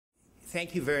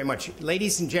Thank you very much.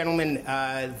 Ladies and gentlemen,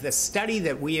 the study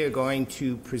that we are going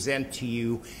to present to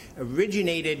you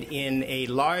originated in a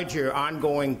larger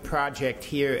ongoing project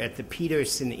here at the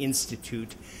Peterson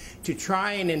Institute to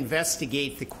try and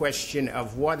investigate the question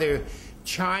of whether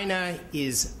China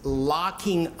is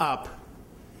locking up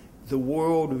the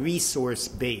world resource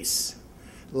base.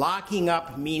 Locking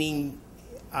up meaning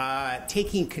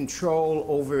taking control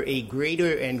over a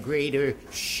greater and greater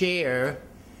share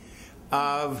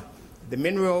of the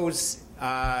minerals,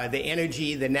 the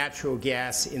energy, the natural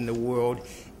gas in the world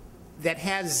that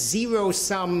has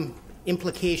zero-sum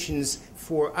implications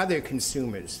for other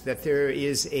consumers, that there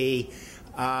is a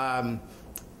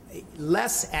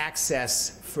less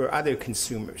access for other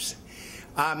consumers.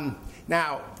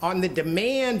 Now, on the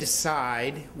demand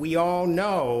side, we all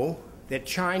know that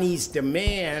Chinese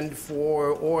demand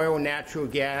for oil, natural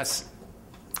gas,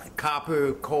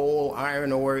 copper, coal,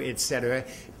 iron ore, etc.,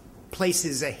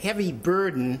 places a heavy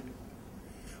burden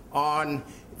on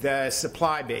the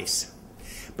supply base.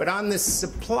 But on the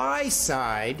supply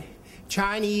side,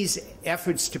 Chinese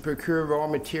efforts to procure raw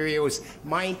materials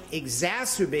might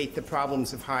exacerbate the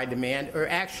problems of high demand or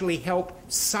actually help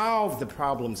solve the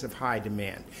problems of high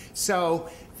demand. So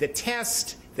the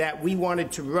test that we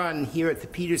wanted to run here at the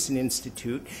Peterson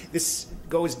Institute, this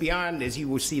goes beyond, as you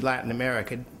will see, Latin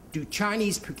America. Do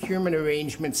Chinese procurement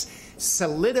arrangements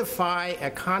solidify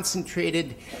a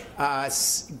concentrated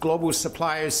global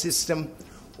supplier system,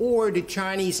 or do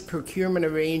Chinese procurement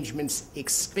arrangements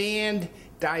expand,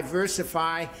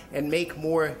 diversify, and make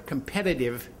more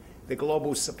competitive the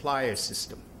global supplier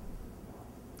system?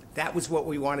 That was what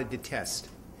we wanted to test.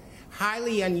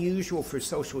 Highly unusual for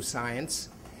social science.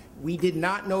 We did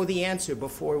not know the answer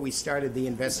before we started the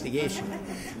investigation.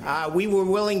 We were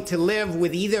willing to live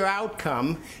with either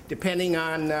outcome depending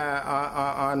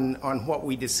on what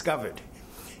we discovered.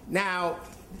 Now,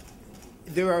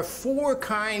 there are four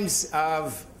kinds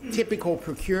of typical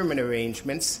procurement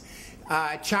arrangements.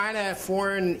 China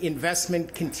foreign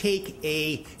investment can take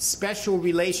a special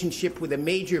relationship with a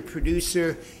major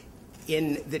producer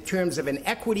in the terms of an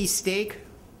equity stake,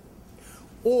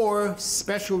 or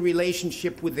special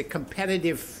relationship with the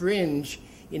competitive fringe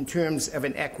in terms of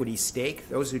an equity stake.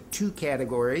 Those are two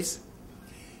categories.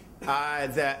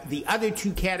 The other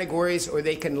two categories, or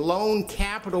they can loan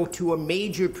capital to a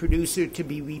major producer to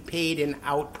be repaid in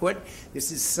output.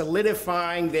 This is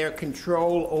solidifying their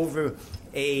control over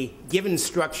a given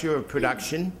structure of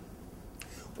production.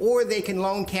 Or they can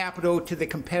loan capital to the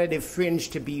competitive fringe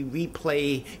to be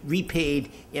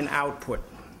repaid in output.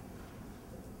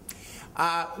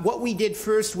 What we did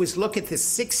first was look at the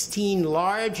 16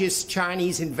 largest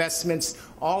Chinese investments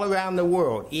all around the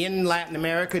world, in Latin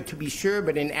America to be sure,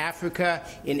 but in Africa,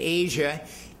 in Asia.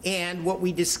 And what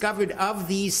we discovered, of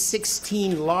these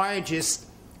 16 largest,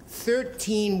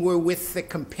 13 were with the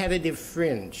competitive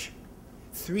fringe.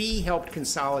 3 helped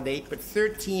consolidate, but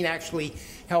 13 actually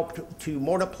helped to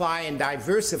multiply and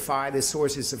diversify the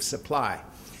sources of supply.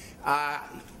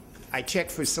 I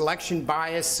checked for selection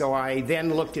bias, so I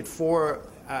then looked at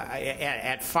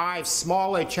 5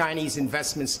 smaller Chinese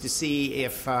investments to see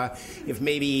if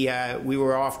maybe we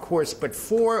were off course. But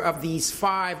 4 of these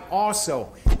 5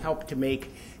 also helped to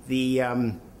make the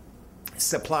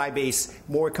supply base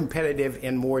more competitive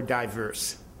and more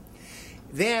diverse.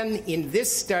 Then in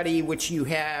this study, which you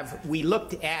have, we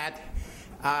looked at,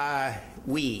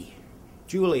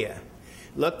 Julia,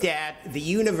 looked at the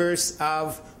universe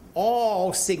of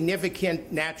all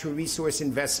significant natural resource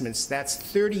investments. That's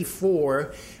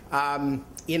 34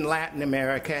 in Latin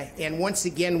America. And once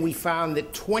again, we found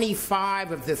that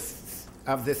 25 of the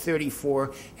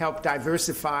 34 helped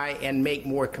diversify and make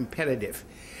more competitive.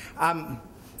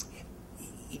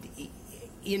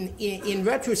 In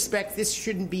retrospect, this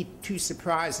shouldn't be too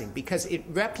surprising because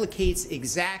it replicates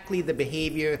exactly the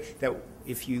behavior that,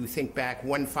 if you think back,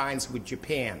 one finds with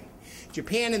Japan.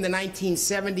 Japan in the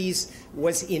 1970s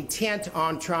was intent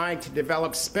on trying to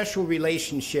develop special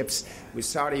relationships with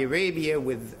Saudi Arabia,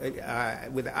 with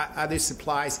other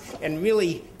supplies, and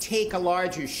really take a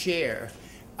larger share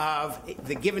of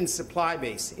the given supply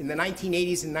base. In the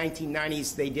 1980s and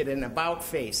 1990s, they did an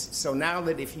about-face. So now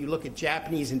that if you look at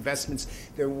Japanese investments,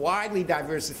 they're widely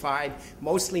diversified,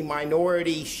 mostly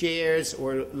minority shares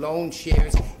or loan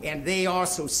shares, and they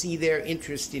also see their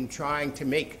interest in trying to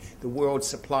make the world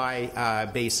supply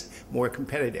base more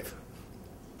competitive.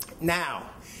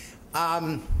 Now,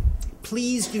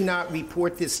 please do not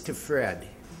report this to Fred.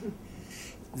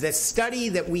 The study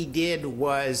that we did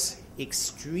was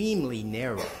extremely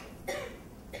narrow.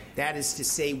 That is to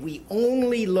say, we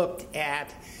only looked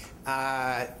at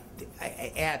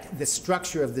at the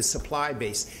structure of the supply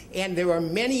base. And there are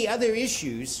many other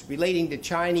issues relating to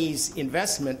Chinese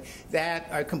investment that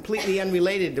are completely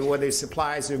unrelated to whether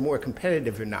supplies are more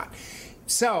competitive or not.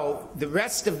 So the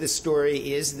rest of the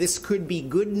story is this could be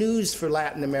good news for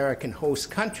Latin American host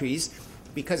countries,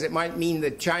 because it might mean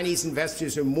that Chinese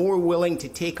investors are more willing to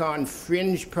take on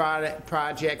fringe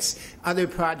projects, other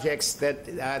projects that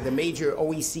the major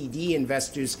OECD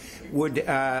investors would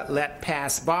let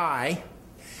pass by.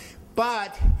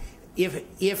 But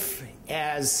if,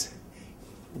 as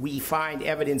we find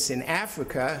evidence in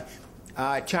Africa,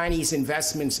 Chinese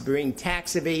investments bring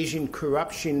tax evasion,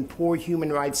 corruption, poor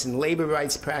human rights and labor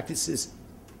rights practices,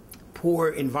 poor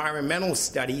environmental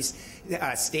standards,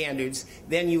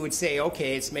 then you would say,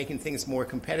 okay, it's making things more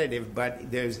competitive,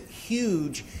 but there's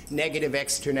huge negative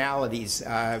externalities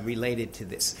related to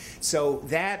this. So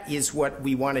that is what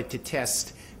we wanted to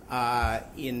test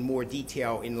in more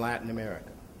detail in Latin America.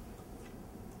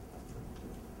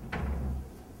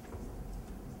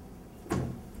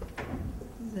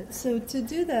 So to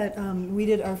do that, we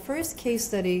did our first case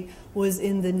study was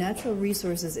in the natural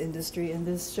resources industry, and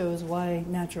this shows why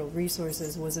natural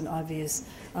resources was an obvious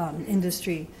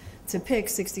industry to pick.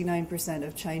 69%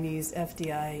 of Chinese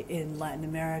FDI in Latin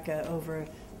America over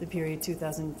the period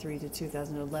 2003 to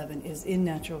 2011 is in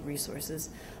natural resources.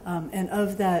 And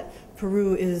of that,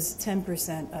 Peru is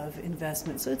 10% of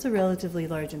investment. So it's a relatively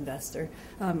large investor,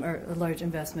 or a large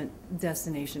investment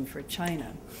destination for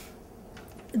China.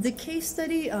 The case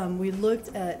study,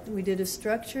 we did a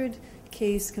structured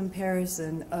case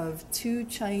comparison of 2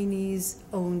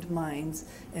 Chinese-owned mines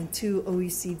and 2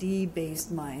 OECD-based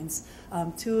mines,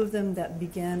 2 of them that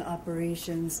began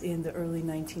operations in the early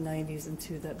 1990s and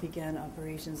 2 that began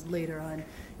operations later on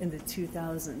in the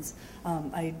 2000s.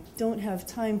 I don't have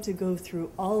time to go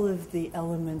through all of the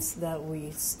elements that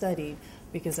we studied,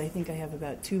 because I think I have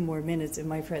about 2 more minutes in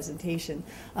my presentation.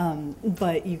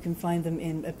 But you can find them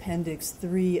in Appendix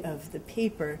 3 of the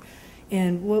paper.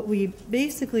 And what we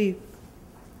basically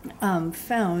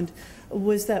found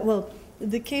was that, well,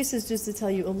 the cases, just to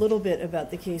tell you a little bit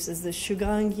about the cases, the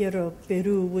Shugang Hierro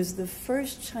Peru was the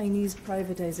first Chinese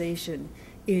privatization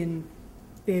in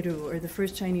Peru, or the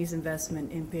first Chinese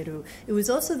investment in Peru. It was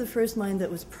also the first mine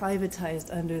that was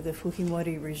privatized under the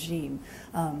Fujimori regime.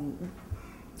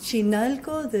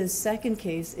 Chinalco, the second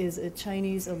case, is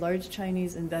a large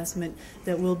Chinese investment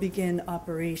that will begin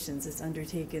operations. It's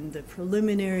undertaken the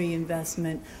preliminary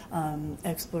investment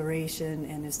exploration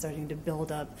and is starting to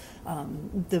build up.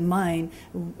 The mine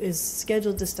is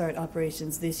scheduled to start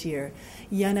operations this year.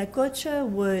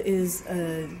 Yanacocha is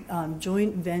a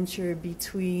joint venture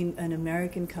between an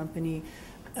American company,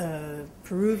 a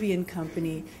Peruvian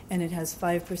company, and it has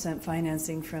 5%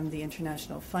 financing from the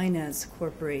International Finance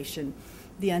Corporation.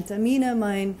 The Antamina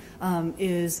mine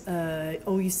is an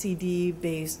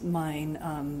OECD-based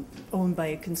mine owned by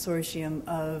a consortium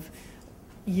of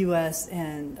U.S.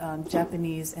 and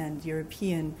Japanese and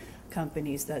European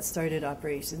companies that started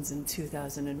operations in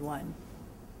 2001.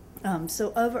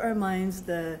 So of our mines,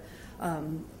 the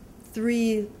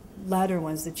 3 latter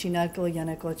ones, the Chinalco,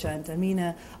 Yanacocha, and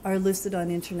Antamina, are listed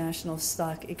on international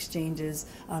stock exchanges,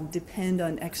 depend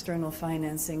on external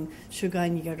financing.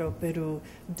 Shugang Hierro Peru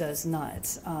does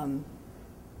not.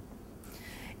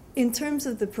 In terms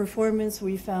of the performance,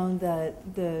 we found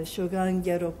that the Shugang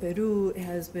Hierro Peru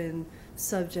has been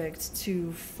subject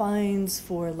to fines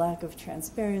for lack of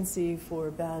transparency, for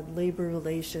bad labor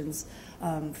relations,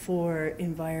 for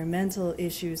environmental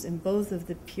issues in both of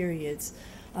the periods.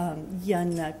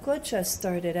 Yanacocha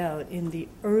started out in the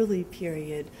early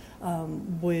period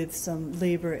with some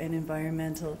labor and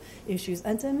environmental issues.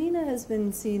 Antamina has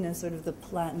been seen as sort of the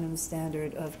platinum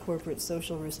standard of corporate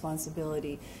social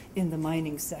responsibility in the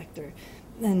mining sector.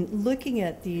 And looking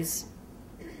at these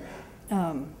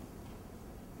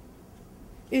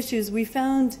issues, we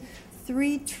found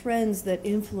 3 trends that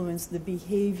influence the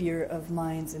behavior of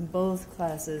mines in both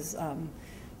classes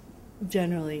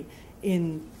generally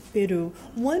in Peru.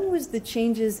 One was the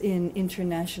changes in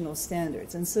international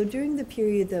standards. And so during the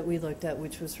period that we looked at,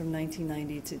 which was from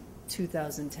 1990 to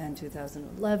 2010,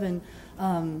 2011,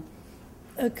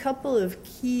 a couple of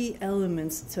key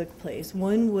elements took place.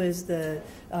 One was the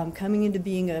coming into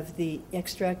being of the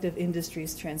Extractive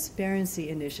Industries Transparency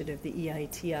Initiative, the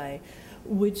EITI,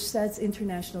 which sets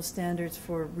international standards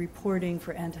for reporting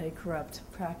for anti-corrupt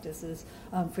practices,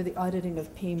 for the auditing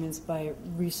of payments by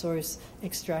resource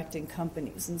extracting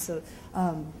companies. And so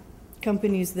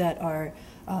companies that are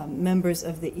members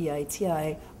of the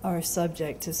EITI are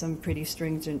subject to some pretty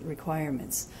stringent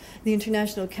requirements. The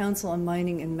International Council on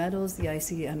Mining and Metals, the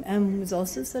ICMM, was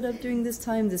also set up during this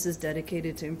time. This is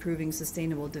dedicated to improving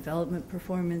sustainable development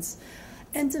performance.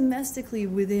 And domestically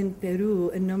within Peru,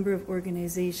 a number of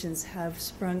organizations have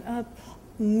sprung up,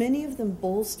 many of them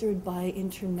bolstered by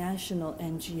international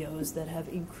NGOs that have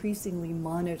increasingly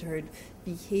monitored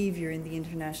behavior in the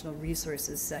international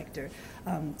resources sector.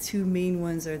 Two main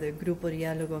ones are the Grupo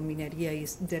Diálogo Minería y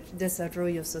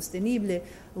Desarrollo Sostenible,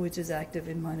 which is active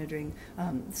in monitoring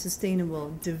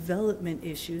sustainable development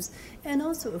issues, and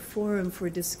also a forum for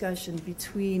discussion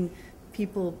between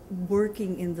people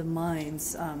working in the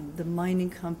mines, the mining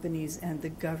companies and the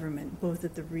government, both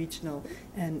at the regional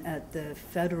and at the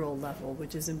federal level,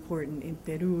 which is important in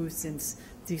Peru since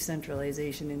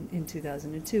decentralization in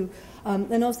 2002.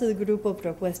 And also the Grupo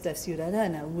Propuesta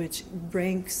Ciudadana, which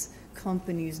ranks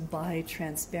companies by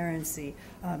transparency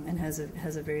and has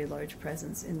a very large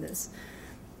presence in this.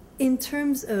 In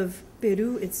terms of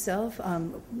Peru itself,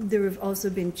 there have also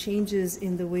been changes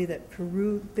in the way that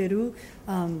Peru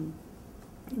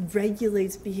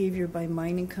regulates behavior by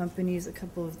mining companies. A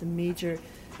couple of the major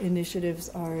initiatives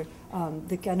are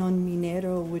the Canon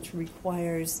Minero, which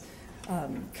requires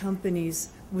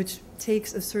companies, which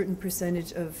takes a certain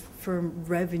percentage of firm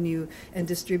revenue and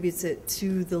distributes it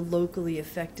to the locally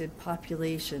affected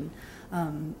population.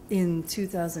 In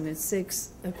 2006,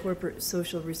 a corporate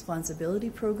social responsibility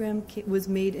program was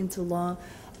made into law,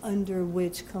 under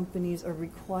which companies are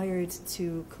required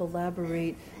to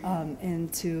collaborate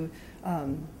and to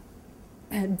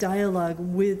dialogue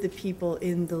with the people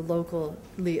in the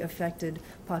locally affected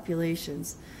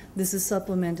populations. This is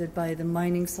supplemented by the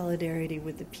Mining Solidarity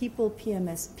with the People,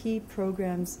 PMSP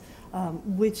programs,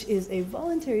 which is a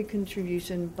voluntary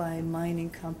contribution by mining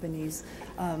companies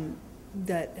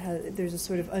there's a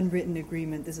sort of unwritten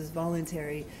agreement, this is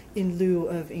voluntary, in lieu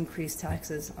of increased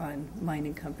taxes on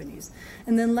mining companies.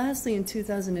 And then lastly, in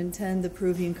 2010, the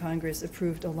Peruvian Congress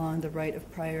approved a law on the right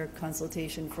of prior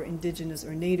consultation for indigenous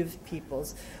or native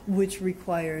peoples, which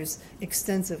requires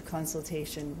extensive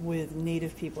consultation with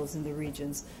native peoples in the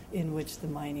regions in which the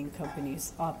mining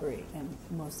companies operate. And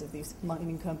most of these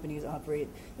mining companies operate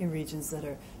in regions that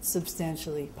are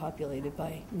substantially populated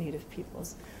by native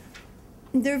peoples.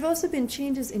 There have also been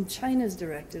changes in China's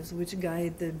directives which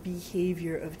guide the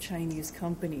behavior of Chinese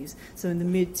companies. So in the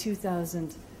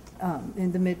mid-2000s,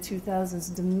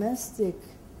 domestic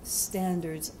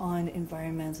standards on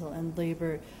environmental and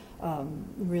labor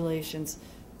relations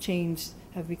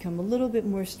have become a little bit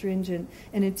more stringent.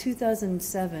 And in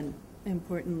 2007,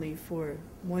 importantly for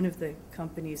one of the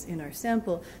companies in our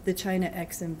sample, the China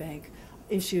Exim Bank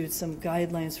issued some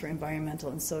guidelines for environmental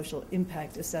and social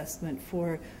impact assessment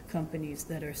for companies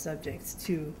that are subject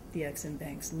to the Exim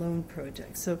Bank's loan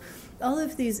project. So all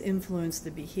of these influence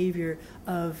the behavior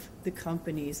of the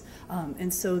companies.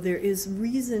 And so there is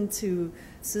reason to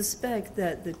suspect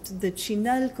that the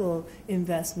Chinalco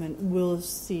investment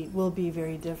will be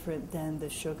very different than the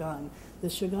Shogang. The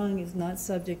Shogang is not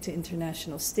subject to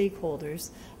international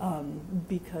stakeholders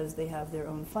because they have their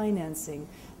own financing.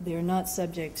 They're not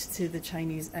subject to the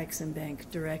Chinese Exim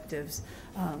Bank directives.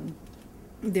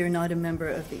 They're not a member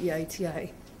of the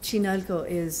EITI. Chinalco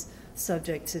is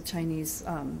subject to Chinese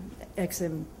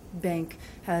Exim Bank,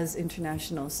 has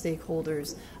international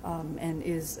stakeholders, and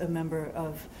is a member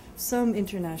of some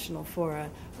international fora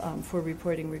for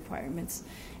reporting requirements.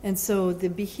 And so the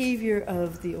behavior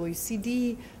of the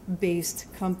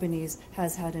OECD-based companies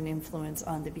has had an influence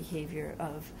on the behavior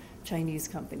of Chinese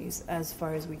companies, as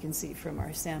far as we can see from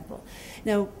our sample.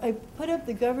 Now, I put up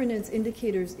the governance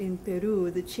indicators in Peru,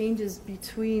 the changes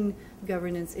between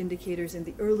governance indicators in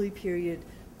the early period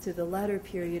to the latter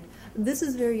period. This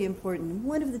is very important.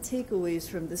 One of the takeaways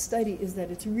from the study is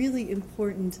that it's really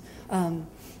important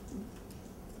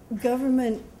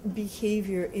government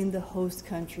behavior in the host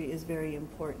country is very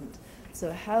important.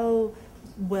 So how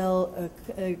well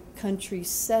a country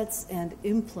sets and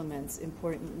implements,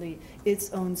 importantly,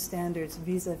 its own standards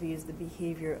vis-a-vis the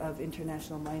behavior of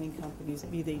international mining companies,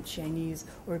 be they Chinese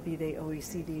or be they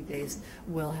OECD-based,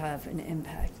 will have an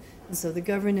impact. And so the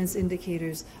governance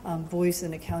indicators, voice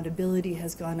and accountability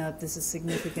has gone up. This is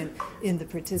significant in the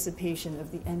participation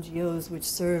of the NGOs, which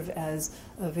serve as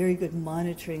a very good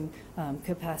monitoring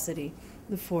capacity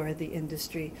for the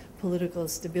industry. Political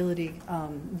stability,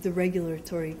 the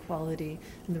regulatory quality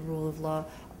and the rule of law,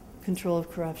 control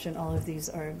of corruption, all of these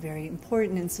are very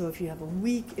important. And so if you have a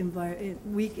weak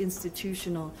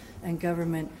institutional and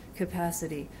government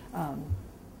capacity,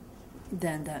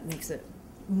 then that makes it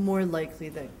more likely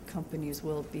that companies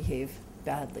will behave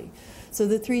badly. So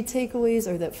the three takeaways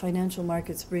are that financial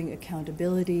markets bring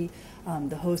accountability,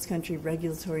 the host country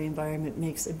regulatory environment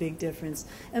makes a big difference,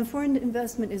 and foreign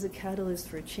investment is a catalyst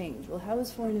for change. Well, how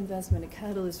is foreign investment a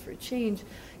catalyst for change?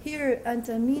 Here,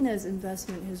 Antamina's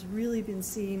investment has really been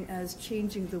seen as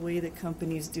changing the way that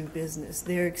companies do business.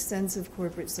 Their extensive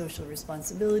corporate social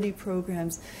responsibility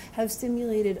programs have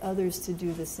stimulated others to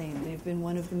do the same. They've been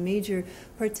one of the major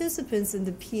participants in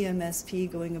the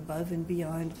PMSP, going above and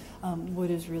beyond what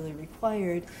is really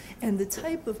required. And the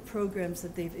type of programs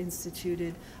that they've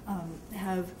instituted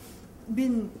have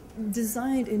been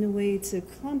designed in a way to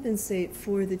compensate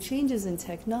for the changes in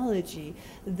technology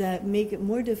that make it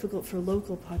more difficult for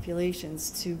local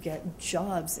populations to get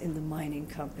jobs in the mining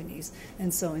companies.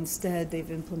 And so instead, they've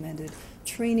implemented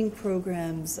training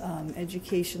programs,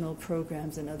 educational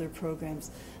programs, and other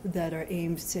programs that are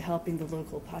aimed to helping the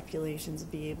local populations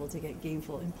be able to get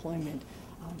gainful employment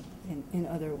in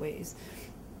other ways.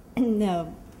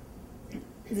 Now,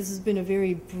 this has been a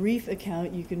very brief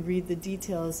account. You can read the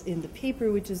details in the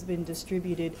paper, which has been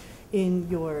distributed in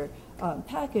your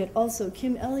packet. Also,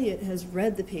 Kim Elliott has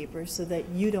read the paper so that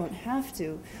you don't have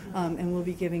to, and will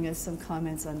be giving us some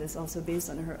comments on this also based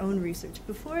on her own research.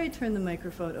 Before I turn the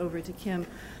microphone over to Kim,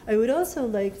 I would also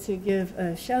like to give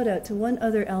a shout out to one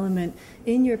other element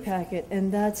in your packet, and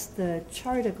that's the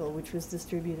charticle, which was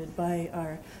distributed by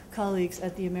our colleagues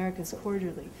at the Americas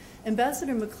Quarterly.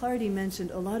 Ambassador McClarty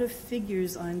mentioned a lot of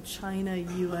figures on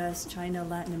China-U.S.,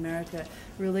 China-Latin America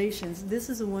relations. This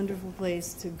is a wonderful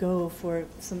place to go for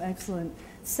some excellent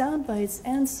sound bites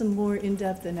and some more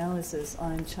in-depth analysis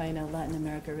on China-Latin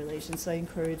America relations. So I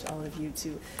encourage all of you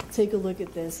to take a look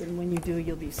at this, and when you do,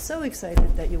 you'll be so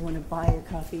excited that you'll want to buy a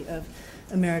copy of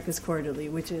Americas Quarterly,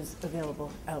 which is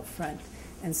available out front.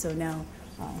 And so now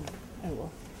I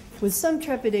will, with some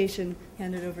trepidation,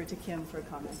 hand it over to Kim for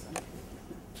comments on it.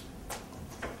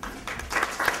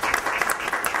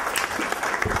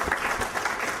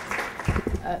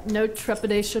 No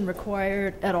trepidation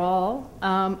required at all.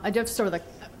 I do have to start with a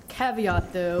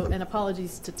caveat, though, and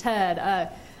apologies to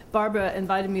Ted. Barbara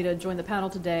invited me to join the panel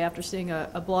today after seeing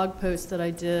a blog post that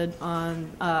I did on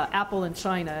Apple and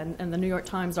China and the New York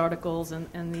Times articles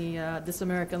and the This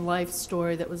American Life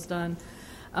story that was done.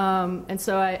 And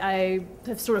so I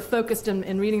have sort of focused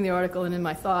in reading the article and in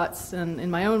my thoughts and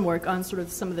in my own work on sort of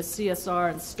some of the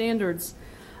CSR and standards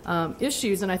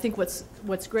issues. And I think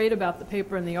what's great about the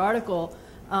paper and the article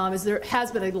is there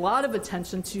has been a lot of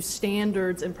attention to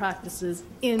standards and practices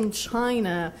in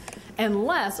China, and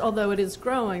less, although it is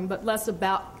growing, but less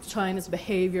about China's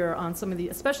behavior on some of the,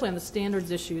 especially on the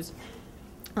standards issues,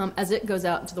 as it goes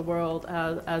out into the world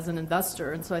as an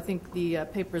investor. And so I think the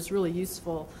paper is really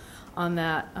useful on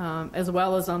that, as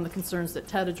well as on the concerns that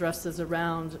Ted addresses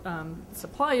around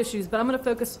supply issues. But I'm going to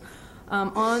focus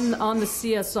on the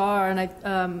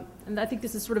CSR, and I think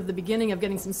this is sort of the beginning of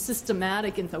getting some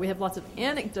systematic info. We have lots of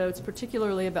anecdotes,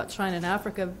 particularly about China and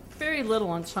Africa, very little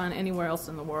on China anywhere else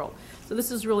in the world. So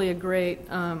this is really a great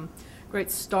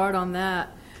start on that.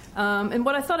 And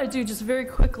what I thought I'd do just very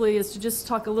quickly is to just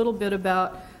talk a little bit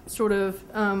about sort of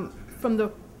from the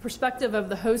perspective of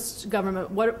the host government,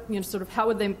 sort of how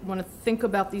would they want to think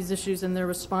about these issues and their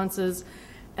responses.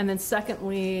 And then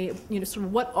secondly, sort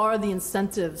of what are the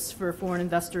incentives for foreign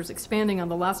investors, expanding on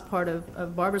the last part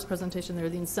of Barbara's presentation there,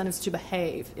 the incentives to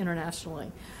behave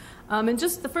internationally. And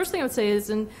just the first thing I would say is,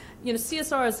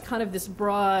 CSR is kind of this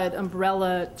broad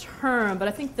umbrella term, but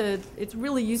I think that it's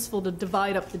really useful to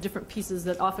divide up the different pieces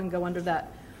that often go under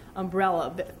that umbrella,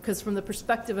 because from the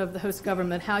perspective of the host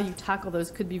government, how you tackle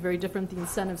those could be very different. The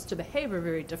incentives to behave are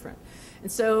very different. And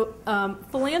so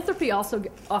philanthropy also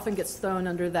often gets thrown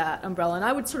under that umbrella, and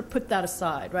I would sort of put that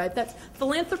aside, right? That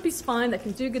philanthropy's fine, that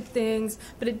can do good things,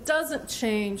 but it doesn't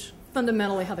change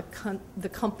fundamentally how the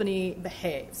company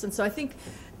behaves. And so I think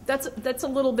that's a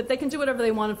little bit, they can do whatever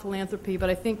they want in philanthropy, but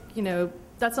I think,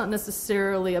 that's not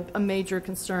necessarily a major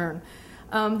concern.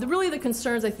 Really the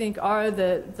concerns, I think, are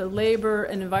the labor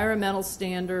and environmental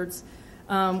standards,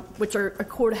 which are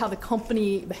core to how the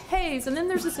company behaves. And then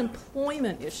there's this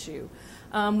employment issue,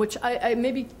 which I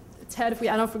maybe, Ted, I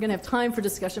don't know if we're going to have time for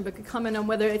discussion, but could comment on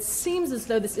whether it seems as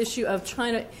though this issue of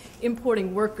China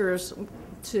importing workers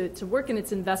to work in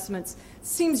its investments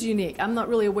seems unique. I'm not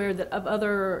really aware of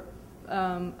other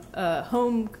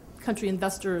home country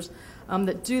investors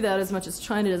that do that as much as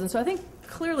China does. And so I think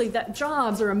clearly that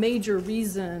jobs are a major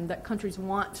reason that countries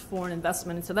want foreign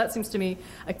investment. And so that seems to me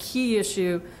a key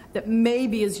issue that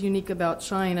maybe is unique about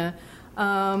China.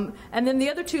 And then the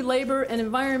other two, labor and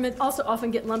environment, also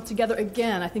often get lumped together.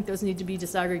 Again, I think those need to be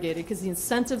disaggregated because the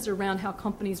incentives around how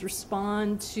companies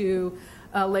respond to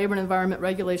labor and environment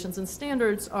regulations and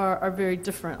standards are very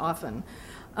different often.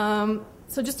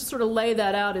 So just to sort of lay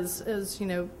that out as you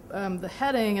know, the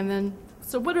heading, and then,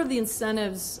 so what are the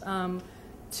incentives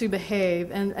to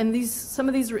behave? And some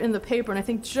of these are in the paper, and I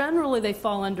think generally they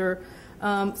fall under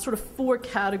sort of 4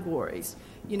 categories.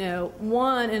 You know,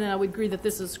 one, and I would agree that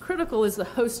this is critical, is the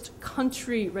host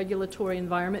country regulatory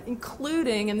environment,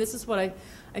 including, and this is what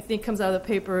I think comes out of the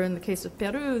paper in the case of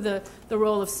Peru, the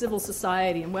role of civil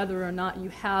society and whether or not you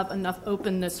have enough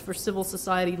openness for civil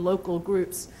society local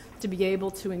groups to be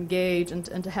able to engage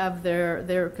and to have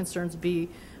their concerns be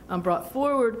brought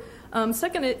forward.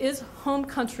 Second, it is home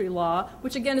country law,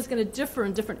 which again is going to differ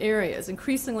in different areas.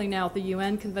 Increasingly now at the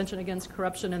UN Convention Against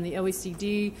Corruption and the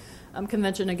OECD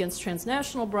Convention Against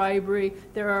Transnational Bribery,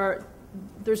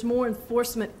 there's more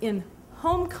enforcement in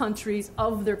home countries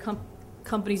of their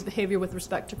companies' behavior with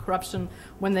respect to corruption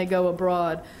when they go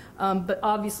abroad. But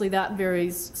obviously that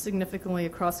varies significantly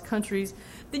across countries.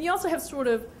 Then you also have sort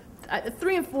of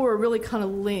 3 and 4 are really kind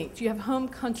of linked. You have home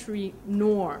country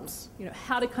norms. You know,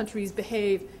 how do countries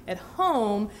behave at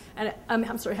home, and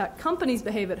how companies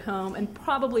behave at home, and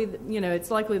probably, you know,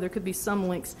 it's likely there could be some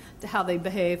links to how they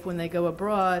behave when they go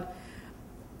abroad.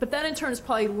 But that in turn is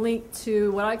probably linked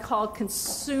to what I call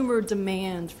consumer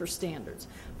demand for standards,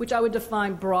 which I would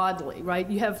define broadly, right?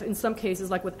 You have, in some cases,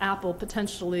 like with Apple,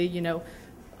 potentially, you know,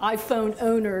 iPhone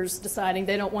owners deciding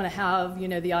they don't want to have, you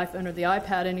know, the iPhone or the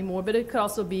iPad anymore, but it could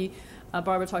also be,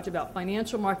 Barbara talked about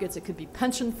financial markets, it could be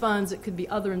pension funds, it could be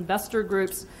other investor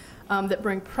groups that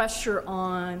bring pressure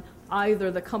on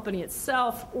either the company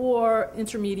itself or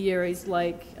intermediaries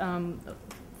like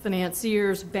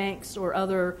financiers, banks, or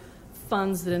other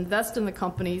funds that invest in the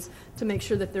companies to make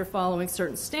sure that they're following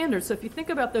certain standards. So if you think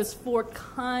about those 4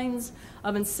 kinds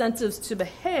of incentives to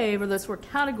behave, or those 4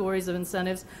 categories of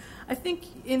incentives, I think,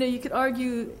 you know, you could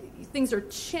argue things are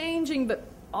changing, but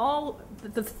all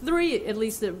the 3 at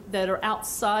least that are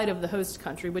outside of the host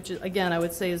country, which again I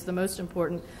would say is the most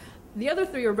important, the other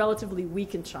 3 are relatively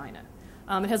weak in China.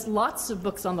 It has lots of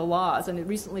books on the laws, and it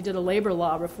recently did a labor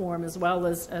law reform as well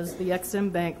as the Ex-Im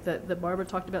Bank that Barbara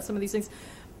talked about, some of these things.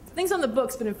 Things on the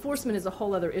books, but enforcement is a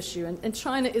whole other issue. And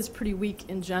China is pretty weak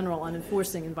in general on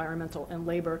enforcing environmental and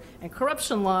labor and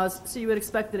corruption laws, so you would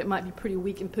expect that it might be pretty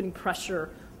weak in putting pressure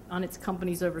on its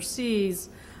companies overseas.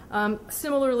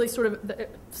 Similarly, sort of the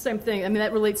same thing. I mean,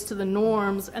 that relates to the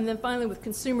norms. And then finally, with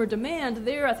consumer demand,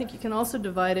 there I think you can also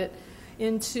divide it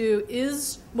into,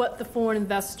 is what the foreign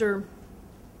investor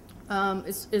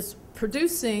is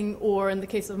producing, or in the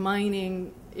case of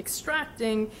mining,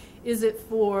 extracting, is it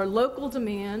for local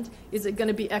demand? Is it going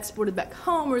to be exported back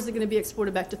home, or is it going to be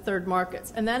exported back to third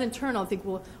markets? And that in turn, I think,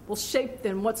 will shape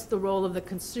then what's the role of the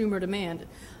consumer demand.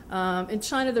 In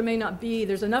China,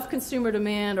 there's enough consumer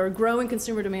demand or growing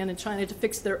consumer demand in China to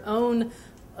fix their own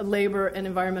labor and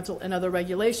environmental and other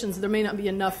regulations. There may not be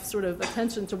enough sort of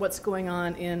attention to what's going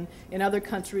on in other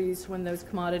countries when those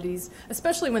commodities,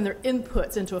 especially when they're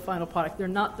inputs into a final product, they're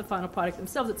not the final product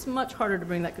themselves. It's much harder to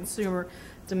bring that consumer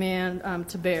demand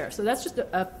to bear. So that's just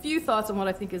a few thoughts on what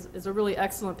I think is a really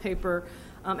excellent paper.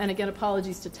 And again,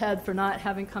 apologies to Ted for not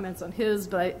having comments on his,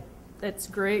 but it's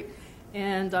great.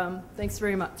 And thanks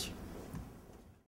very much.